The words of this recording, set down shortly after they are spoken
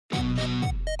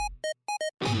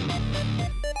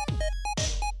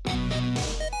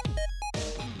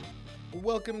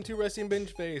Welcome to Wrestling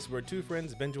Binge Face, where two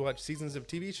friends binge watch seasons of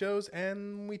TV shows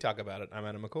and we talk about it. I'm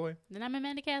Adam McCoy. And I'm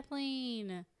Amanda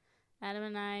Kathleen. Adam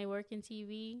and I work in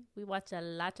TV. We watch a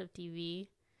lot of TV.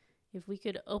 If we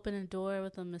could open a door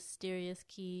with a mysterious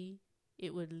key,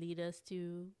 it would lead us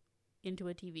into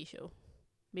a TV show.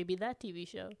 Maybe that TV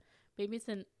show. Maybe it's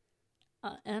an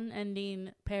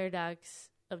unending paradox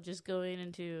of just going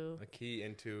into A key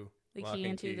into the lock key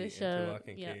and into key, the show. into lock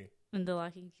and Yeah. key. Into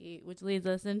Lock and Key, which leads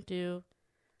us into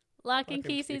Lock and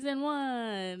Key Season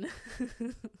 1.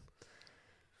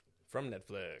 From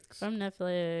Netflix. From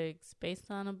Netflix, based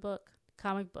on a book.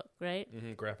 Comic book, right?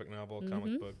 Graphic novel,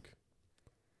 comic book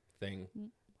thing.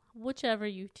 Whichever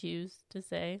you choose to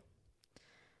say.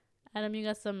 Adam, you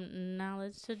got some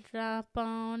knowledge to drop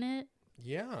on it?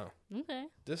 Yeah. Okay.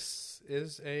 This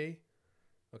is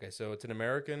so it's an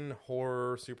American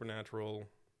horror supernatural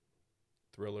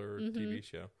thriller TV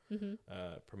show.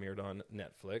 Premiered on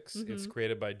Netflix. It's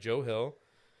created by Joe Hill,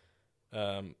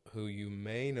 who you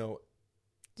may know.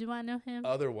 Do I know him?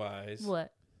 Otherwise,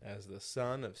 What? As the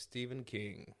son of Stephen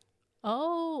King.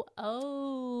 Oh.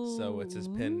 So it's his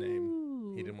pen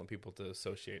name. He didn't want people to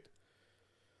associate.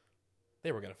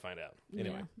 They were going to find out.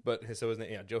 Anyway, Yeah. but his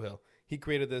name, Joe Hill. He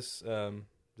created this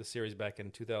series back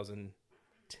in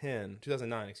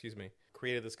 2009,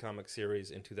 Created this comic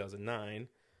series in 2009.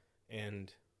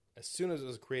 And as soon as it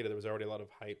was created, there was already a lot of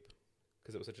hype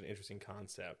because it was such an interesting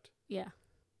concept. Yeah.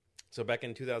 So back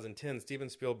in 2010, Steven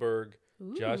Spielberg,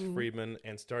 Josh Friedman,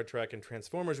 and Star Trek and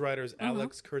Transformers writers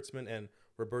Alex Kurtzman and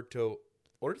Roberto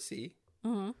Orci,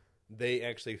 they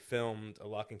actually filmed a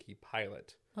Lock and Key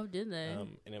pilot. Oh, did they?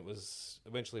 And it was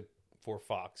eventually for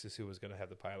Fox is who was going to have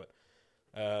the pilot.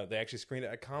 They actually screened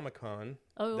it at Comic-Con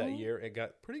that year. It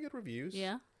got pretty good reviews.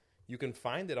 Yeah. You can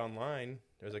find it online.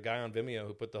 There's a guy on Vimeo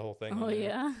who put the whole thing on there.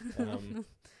 Yeah?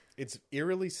 It's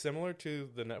eerily similar to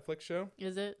the Netflix show.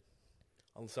 Is it?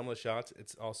 On some of the shots,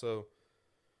 it's also,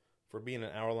 for being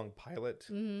an hour-long pilot,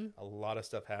 a lot of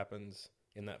stuff happens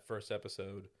in that first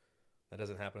episode that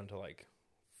doesn't happen until like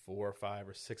 4 or 5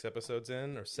 or 6 episodes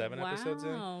in or 7 episodes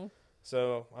in.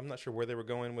 So I'm not sure where they were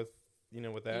going with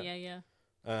that. Yeah.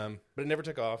 But it never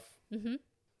took off.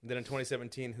 Then in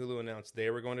 2017, Hulu announced they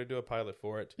were going to do a pilot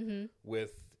for it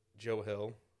with Joe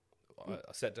Hill,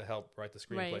 set to help write the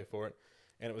screenplay for it.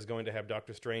 And it was going to have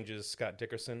Doctor Strange's Scott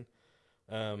Dickerson.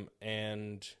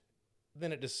 And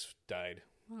then it just died.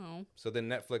 Oh. So then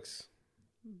Netflix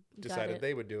decided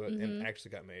they would do it and actually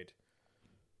got made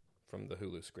from the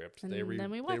Hulu script. And they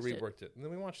then we watched reworked it. And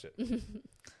then we watched it.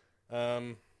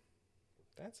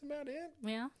 That's about it.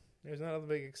 Yeah. There's not a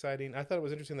big exciting. I thought it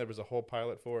was interesting that there was a whole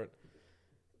pilot for it.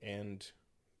 And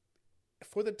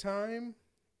for the time,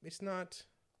 it's not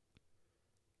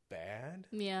bad.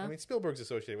 Yeah. I mean, Spielberg's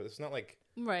associated with it. It's not like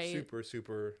super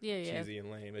cheesy and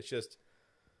lame. It's just,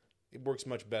 it works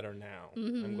much better now.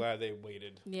 I'm glad they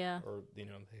waited. Yeah. Or,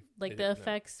 like the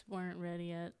effects weren't ready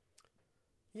yet.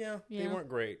 Yeah, they weren't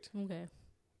great. Okay.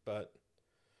 But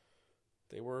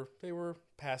they were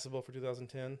passable for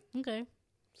 2010. Okay.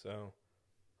 So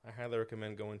I highly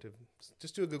recommend going to,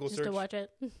 just do a Google search. Just to watch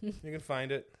it. You can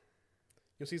find it.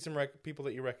 You'll see some people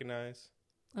that you recognize.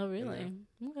 Oh, really?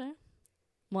 Okay.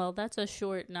 Well, that's a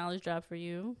short knowledge drop for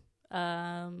you.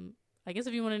 I guess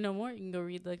if you want to know more, you can go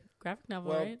read the graphic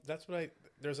novel, right? Well, that's what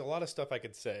there's a lot of stuff I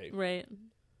could say. Right.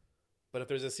 But if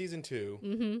there's a season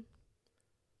 2,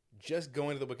 just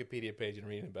going to the Wikipedia page and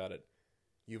reading about it,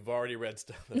 you've already read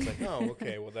stuff that's like, oh,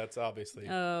 okay, well, that's obviously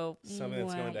something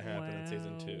that's going to happen in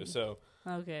season 2. So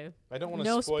okay, I don't want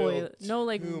to spoil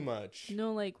too much.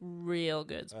 No, real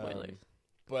good spoilers.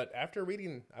 But after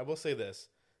reading, I will say this,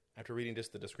 after reading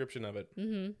just the description of it,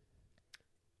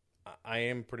 I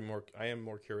am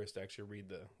more curious to actually read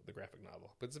the graphic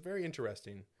novel. But it's very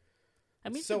interesting. I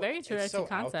mean, it's a very interesting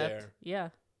concept. Out there. Yeah.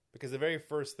 Because the very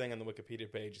first thing on the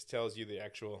Wikipedia page just tells you the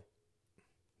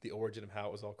origin of how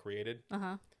it was all created,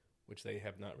 which they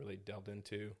have not really delved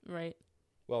into. Right.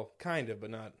 Well, kind of, but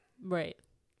not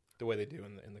the way they do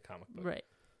in the comic book. Right.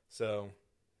 So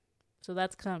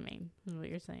that's coming, is what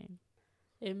you're saying.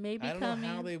 It may be coming. I don't know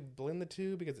how they blend the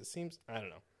two because it seems, I don't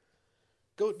know.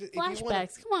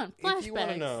 Flashbacks. Come on, flashbacks. If you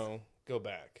want to know, go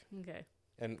back. Okay.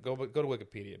 And go to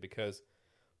Wikipedia because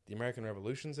the American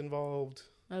Revolution's involved.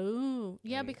 Oh,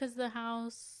 yeah, because the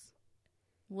house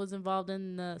was involved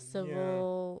in the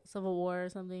Civil War or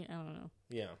something. I don't know.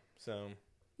 Yeah, so.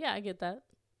 Yeah, I get that.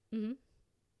 Mm-hmm.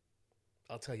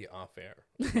 I'll tell you off air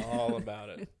all about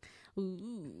it.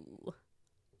 Ooh.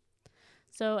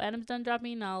 So Adam's done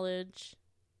dropping knowledge.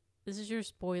 this is your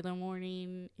spoiler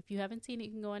warning. If you haven't seen it,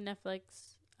 you can go on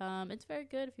Netflix. It's very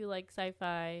good if you like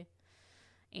sci-fi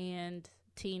and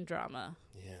teen drama.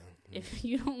 Yeah. If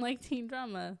you don't like teen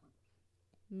drama,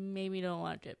 maybe don't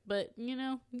watch it. But, give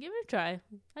it a try.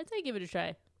 I'd say give it a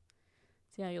try.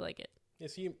 See how you like it. Yeah,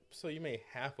 so you may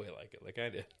halfway like it, like I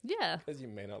did. Yeah. Because you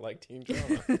may not like teen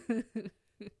drama.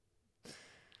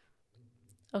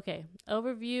 Okay,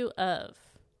 overview of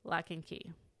Lock and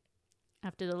Key.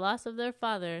 After the loss of their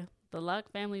father, the Locke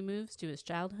family moves to his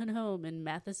childhood home in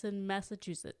Matheson,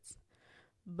 Massachusetts.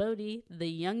 Bodhi, the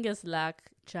youngest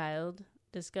Locke child,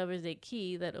 discovers a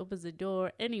key that opens a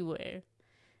door anywhere.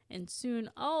 And soon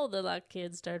all the Locke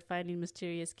kids start finding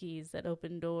mysterious keys that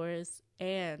open doors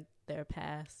and their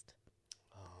past.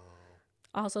 Oh.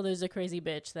 Also, there's a crazy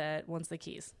bitch that wants the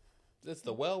keys. It's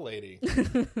the well lady.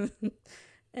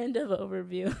 End of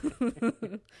overview.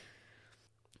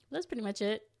 That's pretty much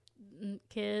it.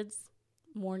 Kids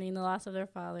mourning the loss of their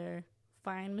father,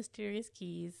 find mysterious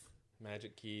keys.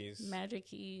 Magic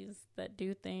keys that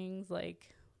do things like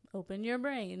open your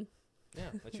brain. Yeah,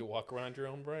 let you walk around your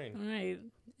own brain. Right.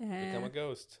 Become a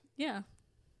ghost. Yeah.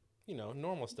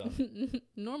 Normal stuff.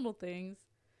 Normal things.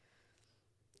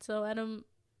 So, Adam,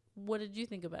 what did you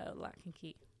think about Lock and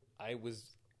Key? It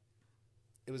was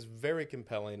very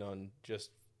compelling on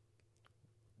just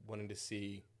wanting to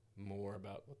see more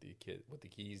about what the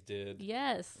keys did.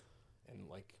 Yes. And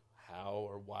like how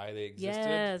or why they existed.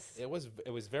 Yes. It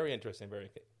was very interesting,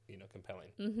 very compelling.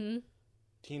 Mm-hmm.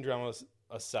 Teen dramas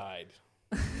aside,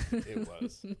 it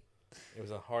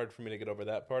was hard for me to get over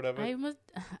that part of it.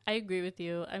 I agree with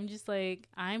you. I'm just like,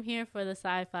 I'm here for the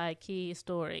sci-fi key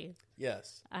story.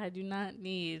 Yes. I do not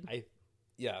need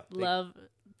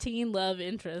teen love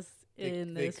interest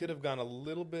in this. They could have gone a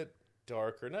little bit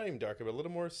darker, not even darker, but a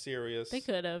little more serious. They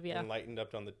could have, yeah. And lightened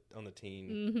up on the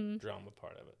teen drama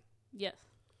part of it. Yes.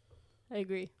 I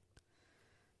agree.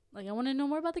 Like, I want to know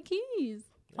more about the keys.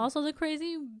 Yeah. Also, the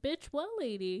crazy bitch well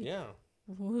lady. Yeah.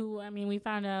 Who, we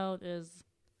found out is,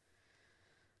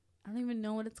 I don't even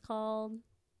know what it's called.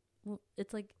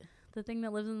 It's like the thing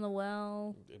that lives in the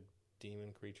well. A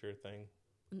demon creature thing.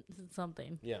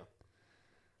 Something. Yeah.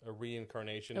 A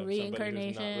reincarnation of somebody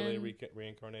who's not really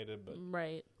reincarnated. But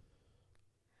right.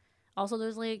 Also,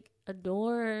 there's like a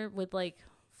door with like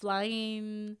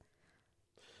flying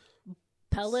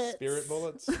pellets. Spirit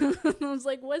bullets. I was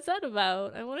like, what's that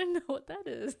about? I want to know what that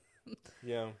is.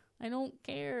 Yeah. I don't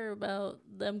care about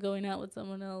them going out with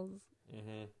someone else.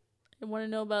 Mm-hmm. I want to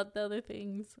know about the other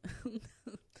things.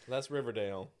 Less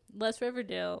Riverdale.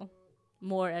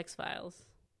 More X-Files.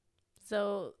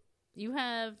 So you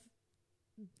have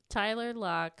Tyler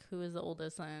Locke, who is the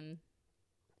oldest son.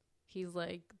 He's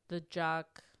like the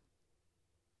jock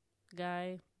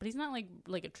guy, but he's not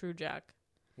like a true jock.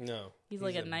 No. He's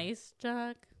like a nice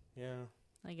jock. Yeah.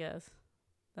 I guess.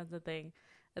 That's the thing.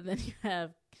 And then you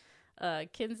have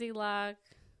Kinsey Locke,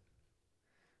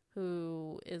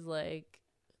 who is like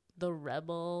the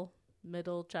rebel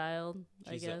middle child,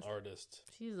 I guess. She's an artist.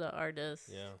 She's an artist.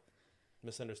 Yeah.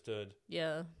 Misunderstood.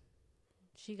 Yeah.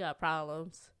 She got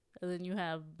problems. And then you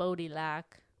have Bodhi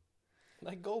Locke.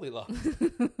 Like Goldilocks.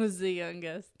 Who's the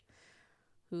youngest.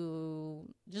 Who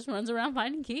just runs around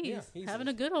finding keys. Yeah, having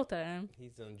a good old time.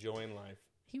 He's enjoying life.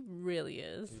 He really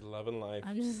is. He's loving life.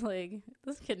 I'm just like,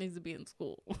 this kid needs to be in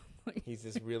school. He's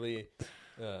just really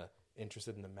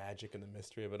interested in the magic and the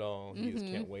mystery of it all. He just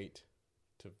can't wait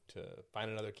to find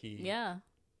another key. Yeah.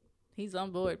 He's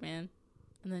on board, man.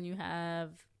 And then you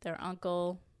have their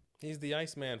uncle. He's the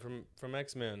Iceman from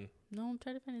X-Men. No, I'm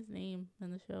trying to find his name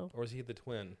in the show. Or is he the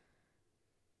twin?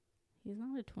 He's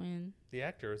not a twin. The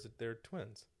actor is that they're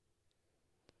twins.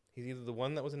 He's either the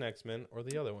one that was an X-Men or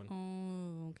the other one.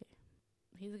 Oh, okay.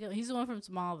 He's the one from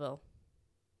Smallville.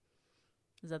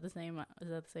 Is that the same one?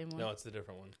 No, it's the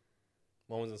different one.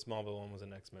 One was in Smallville, one was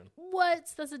in X-Men. What?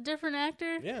 That's a different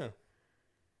actor? Yeah.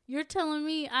 You're telling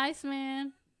me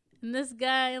Iceman and this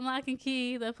guy in Lock and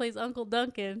Key that plays Uncle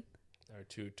Duncan are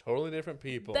two totally different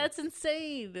people. That's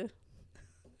insane.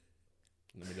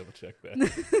 Let me double check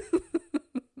that.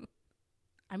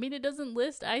 It doesn't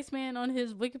list Iceman on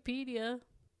his Wikipedia.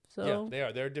 So yeah, they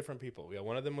are. They're different people. Yeah,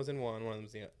 one of them was in one of them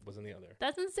was in the other.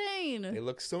 That's insane. They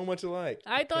look so much alike.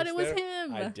 I thought it was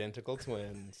him. Identical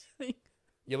twins.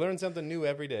 You learn something new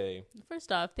every day.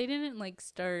 First off, they didn't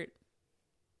start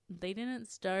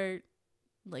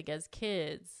as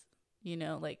kids,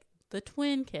 like the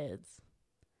twin kids,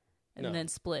 and then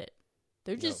split.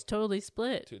 They're just totally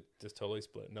split. Just totally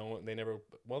split. No one. They never.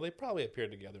 Well, they probably appeared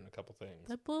together in a couple things.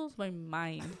 That blows my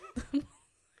mind.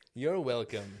 You're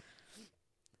welcome.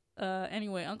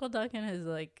 Anyway, Uncle Duncan has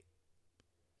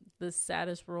the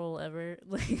saddest role ever.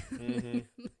 Like, Mm-hmm.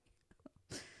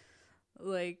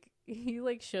 like he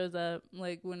like shows up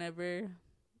like whenever,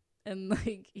 and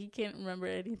like he can't remember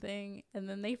anything, and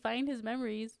then they find his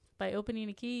memories by opening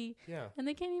a key, Yeah, and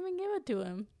they can't even give it to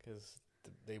him. because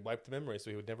they wiped the memory, so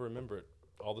he would never remember it.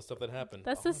 All the stuff that happened.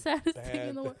 That's All the saddest thing bad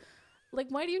in the world. Like,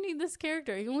 why do you need this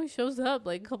character? He only shows up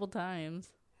like a couple times.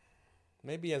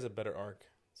 Maybe he has a better arc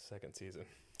second season.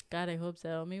 God, I hope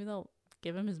so. Maybe they'll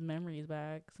give him his memories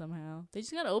back somehow. They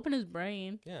just gotta open his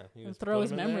brain Yeah, you and just throw put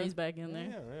his him in memories there. back in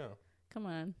there. Yeah. Come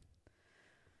on.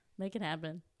 Make it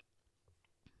happen.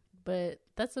 But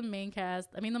that's the main cast.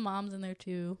 I mean, the mom's in there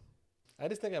too. I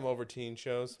just think I'm over teen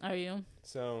shows. Are you?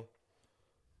 So,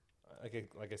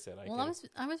 like I said,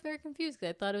 I was very confused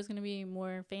because I thought it was going to be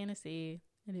more fantasy,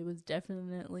 and it was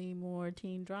definitely more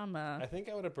teen drama. I think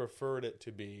I would have preferred it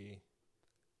to be.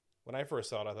 When I first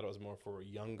saw it, I thought it was more for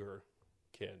younger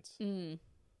kids.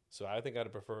 So I think I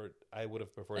would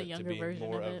have preferred A it to younger be version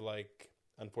more of of it. like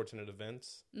unfortunate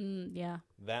events. Yeah.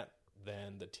 That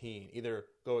than the teen. Either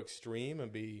go extreme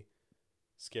and be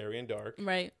scary and dark,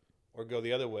 Right. or go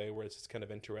the other way where it's just kind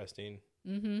of interesting.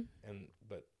 Mm-hmm.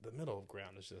 But the middle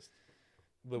ground is just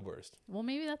the worst. Well,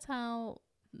 maybe that's how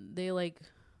they like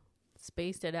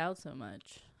spaced it out so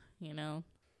much. You know,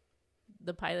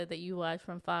 the pilot that you watched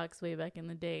from Fox way back in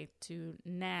the day to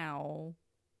now,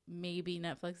 maybe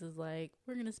Netflix is like,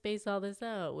 we're gonna space all this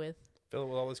out with Fill it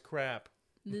with all this crap.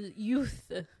 the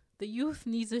youth. The youth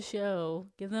needs a show.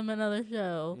 Give them another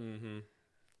show. Mm-hmm.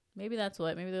 Maybe that's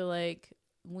what. Maybe they're like,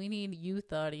 we need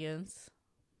youth audience.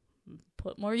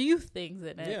 Put more youth things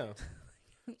in it. Yeah.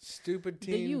 Stupid The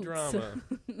teen youths. drama.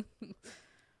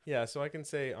 Yeah, so I can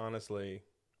say honestly,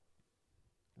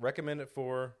 recommend it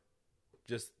for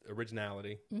just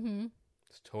originality. Mm-hmm.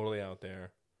 It's totally out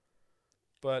there.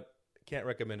 But can't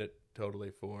recommend it totally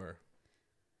for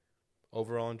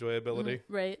overall enjoyability.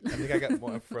 Right. I think I got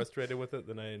more frustrated with it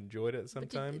than I enjoyed it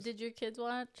sometimes. Did your kids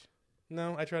watch?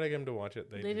 No, I tried to get them to watch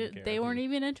it. They didn't care. They weren't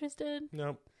even interested?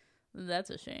 Nope. That's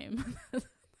a shame.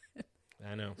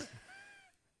 I know.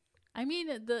 I mean,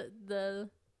 the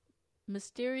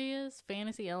mysterious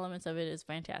fantasy elements of it is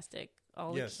fantastic.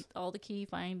 All the key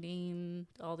finding,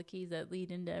 all the keys that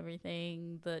lead into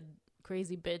everything, the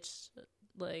crazy bitch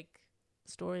like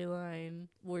storyline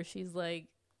where she's like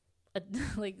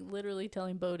like literally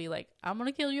telling Bodhi like, I'm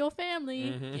gonna kill your family.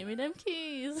 Mm-hmm. Give me them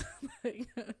keys.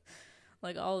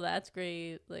 like all that's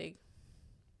great. Like,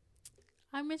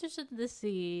 I'm interested to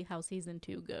see how season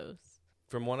 2 goes.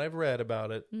 From what I've read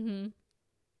about it, Mm-hmm.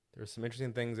 there's some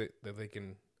interesting things that they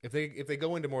can if they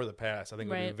go into more of the past, I think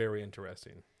it would be very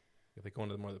interesting. If they go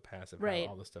into more of the past of how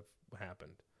all this stuff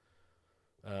happened.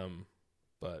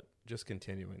 But just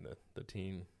continuing the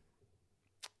teen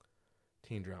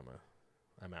drama,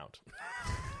 I'm out.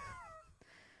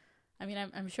 I mean,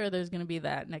 I'm sure there's going to be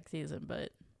that next season,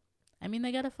 but I mean,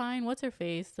 they got to find what's her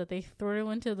face that they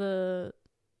throw into the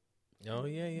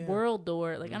world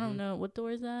door. Like, I don't know. What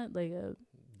door is that? Like a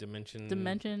dimension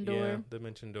door? Yeah,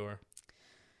 dimension door.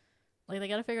 Like, they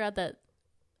got to figure out that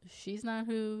she's not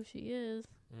who she is.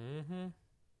 Mm-hmm.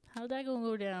 How's that going to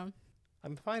go down?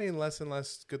 I'm finding less and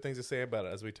less good things to say about it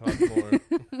as we talk more.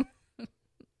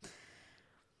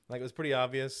 Like, it was pretty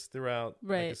obvious throughout.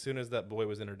 Right. Like, as soon as that boy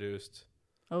was introduced.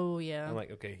 Oh, yeah. I'm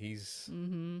like, okay, he's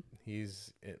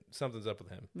something's up with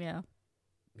him. Yeah.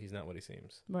 He's not what he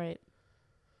seems. Right.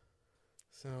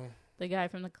 So. The guy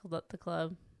from the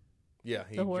club. Yeah.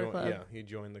 The horror club. Yeah, he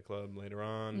joined the club later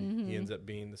on. Mm-hmm. He ends up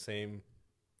being the same,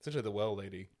 essentially the well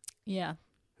lady. Yeah.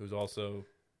 Who's also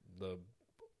the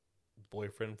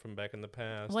boyfriend from back in the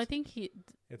past. Well, I think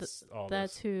that's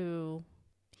this. who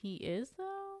he is,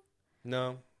 though.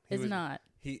 No. Not.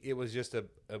 It was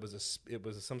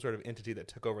some sort of entity that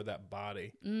took over that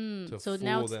body to so fool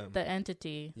now it's them. the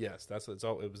entity. Yes,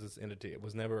 it was this entity. It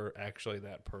was never actually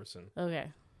that person. Okay.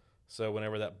 So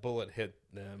whenever that bullet hit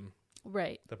them,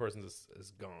 right, the person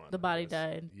is gone. The body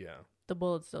died. Yeah. The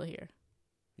bullet's still here.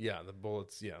 Yeah, the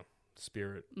bullet's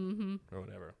spirit or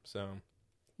whatever. So.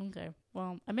 Okay.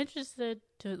 Well, I'm interested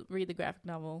to read the graphic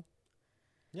novel.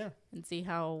 Yeah. And see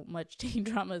how much teen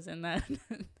drama's in that.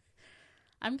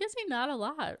 I'm guessing not a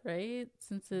lot, right?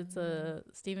 Since it's a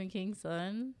Stephen King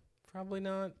son. Probably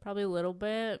not. Probably a little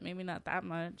bit. Maybe not that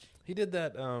much. He did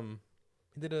that.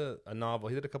 He did a novel.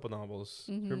 He did a couple novels.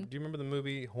 Mm-hmm. Do you remember the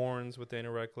movie Horns with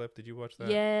Daniel Radcliffe? Did you watch that?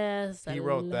 Yes. He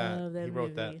wrote that. He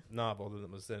wrote movie. that novel that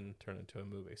was then turned into a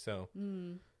movie. So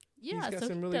yeah, he's got so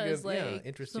some he really does, good,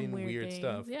 interesting, weird things.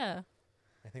 stuff. Yeah.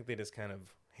 I think they just kind of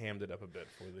hammed it up a bit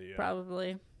for the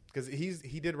probably because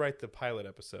he did write the pilot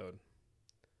episode.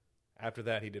 After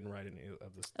that, he didn't write any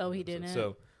of this. Oh, he didn't.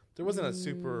 So There wasn't a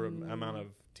super amount of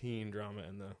teen drama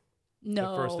in the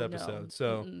No, first episode. no.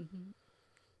 So, Mm-hmm.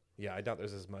 yeah, I doubt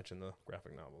there's as much in the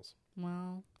graphic novels.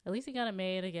 Well, at least he got it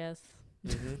made, I guess.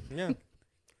 Mm-hmm. Yeah.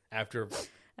 After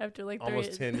like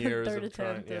almost 10 years third of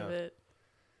trying, attempt of it.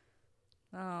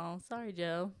 Oh, sorry,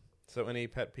 Joe. So, any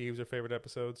pet peeves or favorite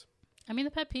episodes? I mean,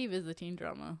 the pet peeve is the teen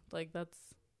drama. Like, that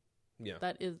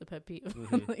is the pet peeve.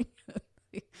 Mhm.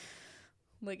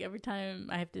 Like, every time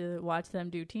I have to watch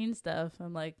them do teen stuff,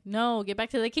 I'm like, no, get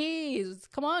back to the keys.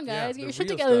 Come on, Yeah, guys. the Get your shit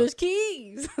real together. stuff.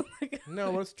 There's keys.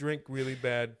 No, let's drink really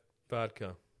bad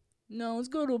vodka. No, let's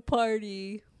go to a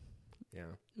party. Yeah.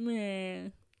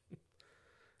 Man.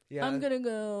 Yeah. I'm going to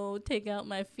go take out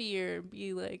my fear and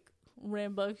be, like,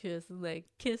 rambunctious and, like,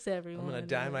 kiss everyone. I'm going to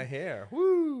dye my hair.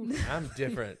 Woo! I'm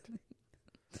different.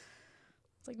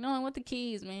 It's like, no, I want the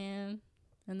keys, man.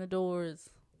 And the doors.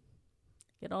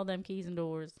 Get all them keys and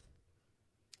doors.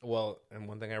 Well, and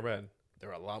one thing I read, there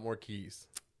are a lot more keys.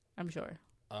 I'm sure.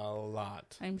 A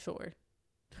lot. I'm sure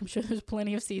there's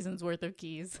plenty of seasons worth of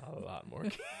keys. A lot more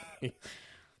keys.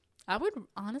 I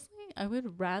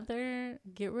would rather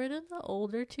get rid of the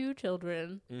older two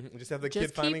children. Mm-hmm. Just have the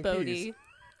Just kid finding keep Bodhi. keys.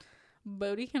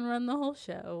 Bodhi can run the whole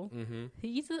show. Mm-hmm.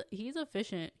 He's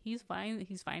efficient. He's fine.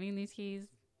 He's finding these keys.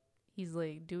 He's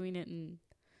like doing it in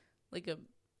like a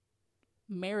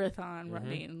marathon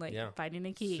running, like finding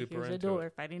a key. Super Here's a into door.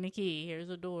 it. Finding a key. Here's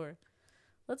a door.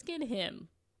 Let's get him.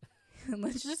 And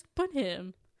let's just put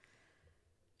him.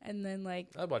 And then like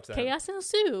I'd watch that. chaos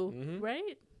ensue, Mhm.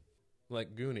 right?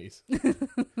 Like Goonies. Get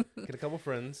a couple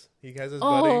friends. He has his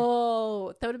buddy.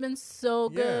 Oh, that would have been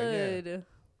so Yeah, yeah. good.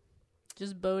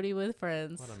 Just Bodhi with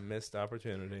friends. What a missed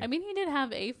opportunity. I mean, he did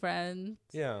have a friend.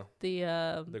 Yeah. The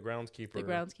groundskeeper. The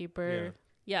groundskeeper.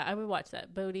 Yeah, I would watch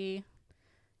that. Bodhi.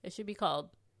 It should be called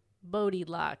Bodhi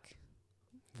Lock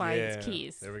Finds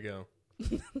Keys. There we go.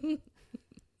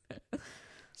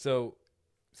 So,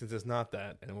 since it's not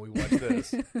that, and we watch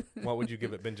this, what would you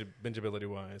give it bingeability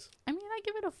wise? I mean, I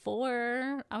give it a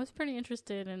 4. I was pretty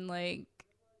interested in like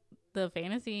the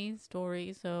fantasy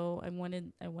story, so I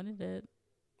wanted it.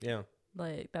 Yeah.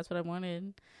 Like that's what I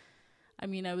wanted. I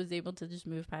mean, I was able to just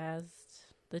move past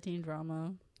the teen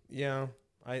drama. Yeah.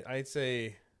 I'd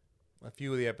say a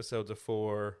few of the episodes are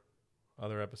 4,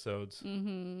 other episodes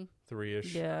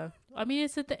 3-ish. Yeah, I mean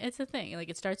it's a thing. Like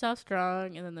it starts off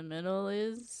strong, and then the middle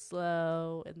is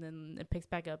slow, and then it picks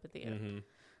back up at the end. Mm-hmm.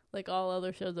 Like all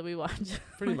other shows that we watch.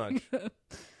 Pretty much.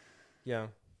 Yeah.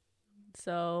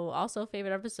 So also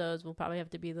favorite episodes will probably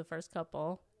have to be the first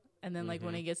couple, and then like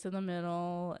when it gets to the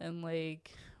middle, and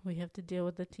like we have to deal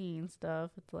with the teen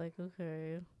stuff. It's like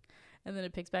okay, and then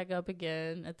it picks back up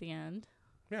again at the end.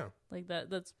 Yeah. Like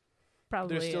that's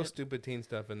probably There's still stupid teen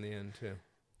stuff in the end too.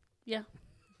 Yeah.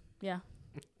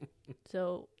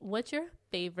 So, what's your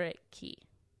favorite key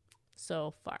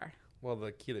so far? Well,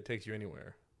 the key that takes you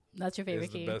anywhere. That's your favorite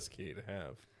is key? the best key to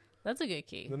have. That's a good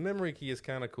key. The memory key is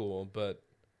kind of cool, but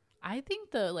I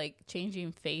think the like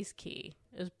changing face key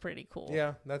is pretty cool.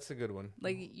 yeah, that's a good one.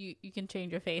 Like you can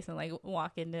change your face and like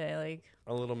walk into like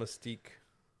A little mystique.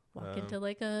 into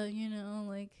like a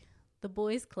like the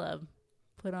boys club,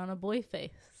 put on a boy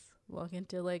face. Walk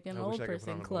into like an old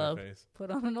person club,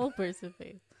 put on an old person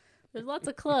face. There's lots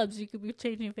of clubs you could be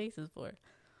changing faces for.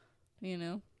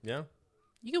 Yeah.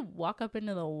 You could walk up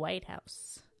into the White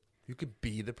House. You could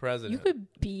be the president. You could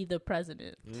be the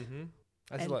president and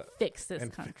fix this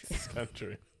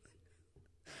country.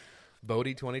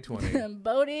 Bodhi 2020.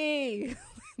 Bodhi.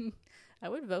 I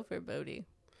would vote for Bodhi.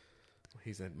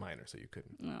 He's a minor, so you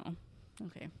couldn't. No.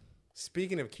 Okay.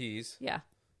 Speaking of keys. Yeah.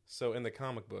 So in the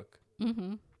comic book,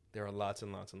 there are lots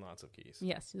and lots and lots of keys.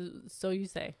 Yes. So you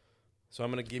say. So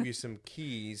I'm going to give you some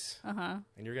keys. Uh-huh.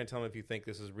 And you're going to tell me if you think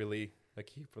this is really a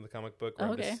key from the comic book or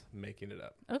I'm just making it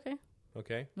up. Okay.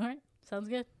 Okay? All right. Sounds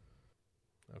good.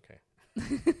 Okay.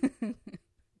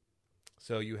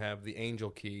 So you have the angel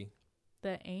key.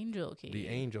 The angel key. The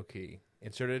angel key.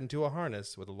 Inserted into a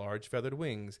harness with large feathered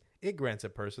wings, it grants a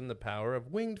person the power of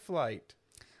winged flight.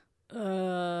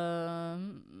 No.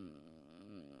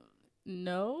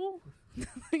 No,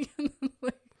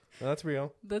 that's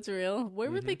real. That's real.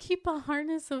 Where would they keep a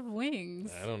harness of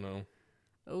wings? I don't know.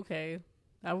 Okay.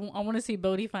 I want to see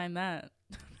Bodhi find that.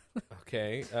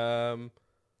 Okay.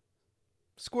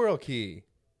 Squirrel key.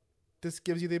 This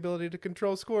gives you the ability to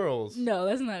control squirrels. No,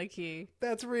 that's not a key.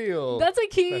 That's real. That's a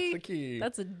key. That's the key.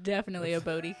 That's definitely a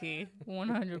Bodhi key.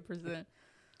 100%.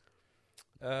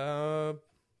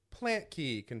 Plant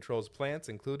key controls plants,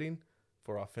 including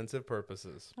for offensive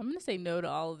purposes. I'm going to say no to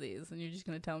all of these, and you're just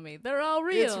going to tell me they're all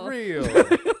real. It's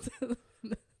real.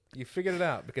 You figured it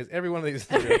out because every one of these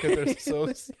is real because they're so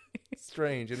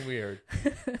strange and weird.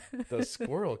 The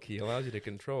squirrel key allows you to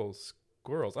control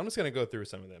squirrels. I'm just going to go through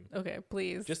some of them. Okay,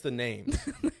 please. Just the names.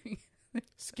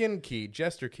 Skin key,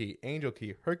 jester key, angel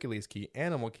key, Hercules key,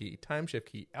 animal key, time shift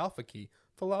key, alpha key,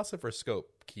 philosopher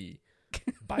scope key,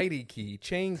 bitey key,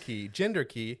 chain key, gender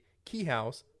key, key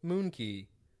house, moon key.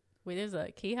 Wait, there's a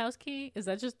key house key? Is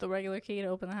that just the regular key to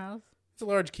open the house? It's a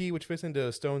large key which fits into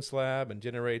a stone slab and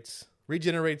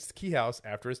regenerates the key house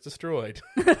after it's destroyed.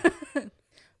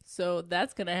 So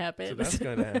that's going to happen. So that's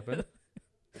going to happen.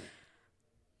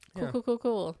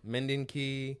 Cool. Mending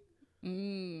key.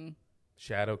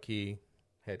 Shadow key,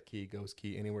 head key, ghost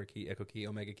key, anywhere key, echo key,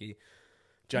 omega key,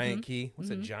 giant key.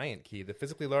 What's a giant key? The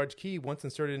physically large key, once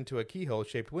inserted into a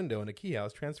keyhole-shaped window in a key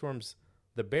house, transforms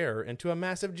the bearer into a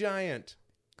massive giant.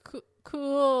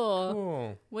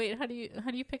 Cool. Wait, how do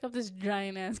you pick up this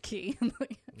giant ass key? I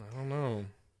don't know.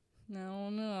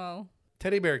 No.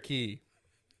 Teddy bear key.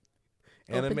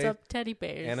 Opens up teddy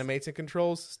bears. Animates and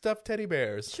controls stuffed teddy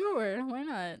bears. Sure, why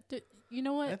not? You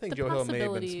know what? I think Joe Hill may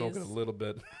have been smoking a little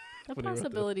bit. The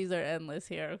possibilities are endless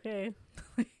here, okay?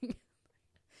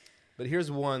 But here's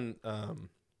one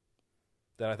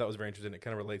that I thought was very interesting. It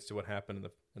kind of relates to what happened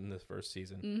in this first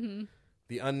season. Mm-hmm.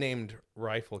 The unnamed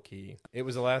rifle key. It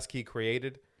was the last key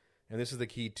created, and this is the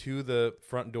key to the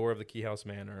front door of the Key House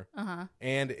Manor. Uh-huh.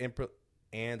 And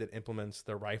it implements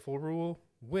the rifle rule,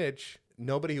 which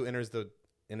nobody who enters the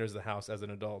house as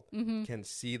an adult can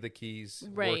see the keys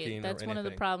working. That's one of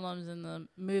the problems in the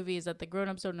movies, that the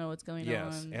grown-ups don't know what's going on.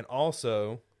 Yes, and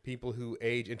also people who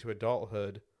age into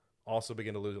adulthood also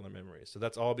begin to lose their memories. So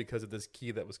that's all because of this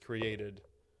key that was created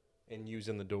and used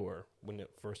in the door when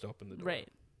it first opened the door. Right.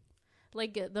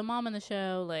 Like the mom in the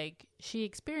show, like she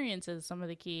experiences some of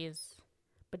the keys,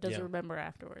 but doesn't remember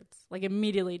afterwards. Like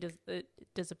immediately it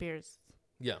disappears.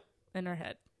 Yeah. In her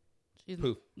head. She's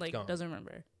Poof, like gone. Doesn't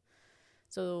remember.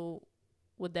 So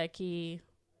would that key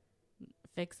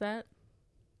fix that?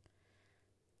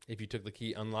 If you took the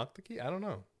key, unlock the key? I don't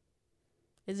know.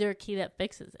 Is there a key that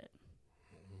fixes it?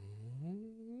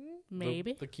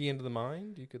 Maybe. The key into the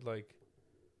mind? You could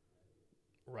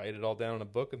write it all down in a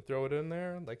book and throw it in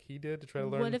there like he did to try to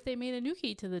learn. What if they made a new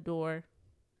key to the door?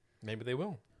 Maybe they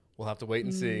will. We'll have to wait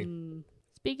and see.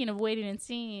 Speaking of waiting and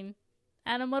seeing,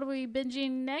 Adam, what are we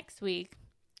binging next week?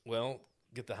 Well,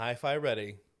 get the hi-fi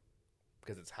ready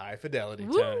because it's high fidelity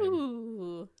time.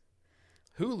 Woo!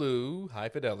 Hulu High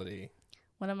Fidelity.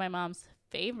 One of my mom's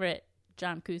favorite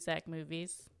John Cusack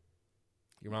movies.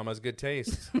 Your mom has good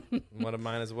taste. One of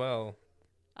mine as well.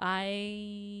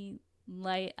 I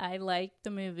like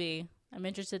the movie. I'm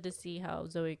interested to see how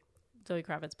Zoe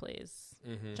Kravitz plays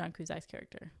John Cusack's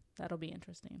character. That'll be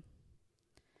interesting.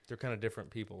 They're kind of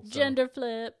different people. So. Gender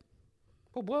flip.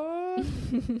 What?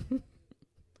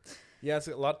 Yeah, it's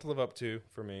a lot to live up to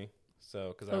for me.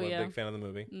 So, because I'm a big fan of the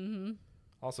movie. Mm-hmm.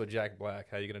 Also, Jack Black.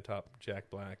 How are you going to top Jack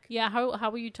Black? Yeah,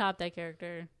 how will you top that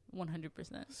character?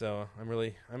 100%. So,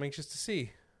 I'm anxious to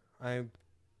see. I'm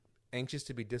anxious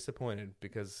to be disappointed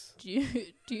because... Do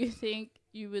you think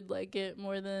you would like it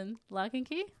more than Lock and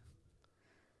Key?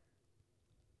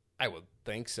 I would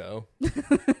think so.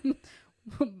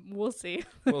 We'll see.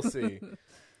 We'll see.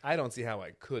 I don't see how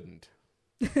I couldn't.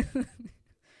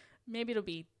 Maybe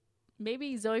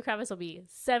Zoe Kravitz will be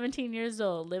 17 years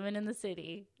old, living in the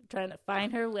city, trying to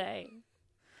find her way.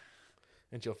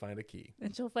 And she'll find a key.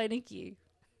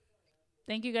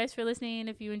 Thank you guys for listening.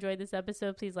 If you enjoyed this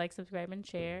episode, please like, subscribe, and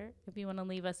share. If you want to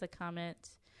leave us a comment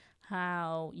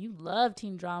how you love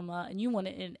teen drama and you want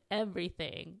it in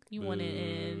everything. You want it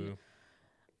in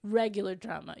regular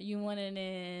drama. You want it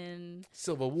in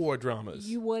Civil War dramas.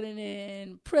 You want it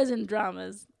in prison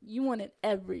dramas. You want it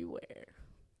everywhere.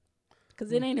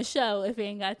 Because it ain't a show if it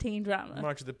ain't got teen drama.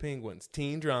 March of the Penguins.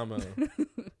 Teen drama.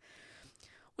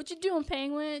 What you doing,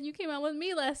 Penguin? You came out with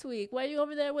me last week. Why are you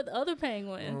over there with other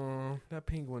Penguin? Oh, that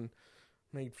Penguin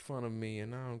made fun of me,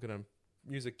 and now I'm going to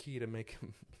use a key to make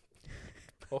him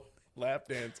lap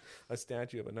dance a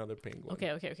statue of another penguin.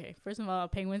 Okay. First of all,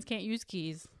 penguins can't use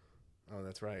keys. Oh,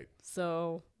 that's right.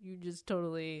 So you just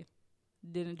totally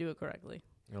didn't do it correctly.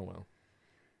 Oh, well.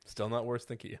 Still not worse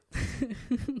than Kia.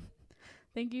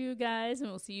 Thank you, guys, and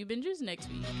we'll see you bingers next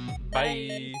week.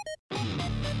 Bye.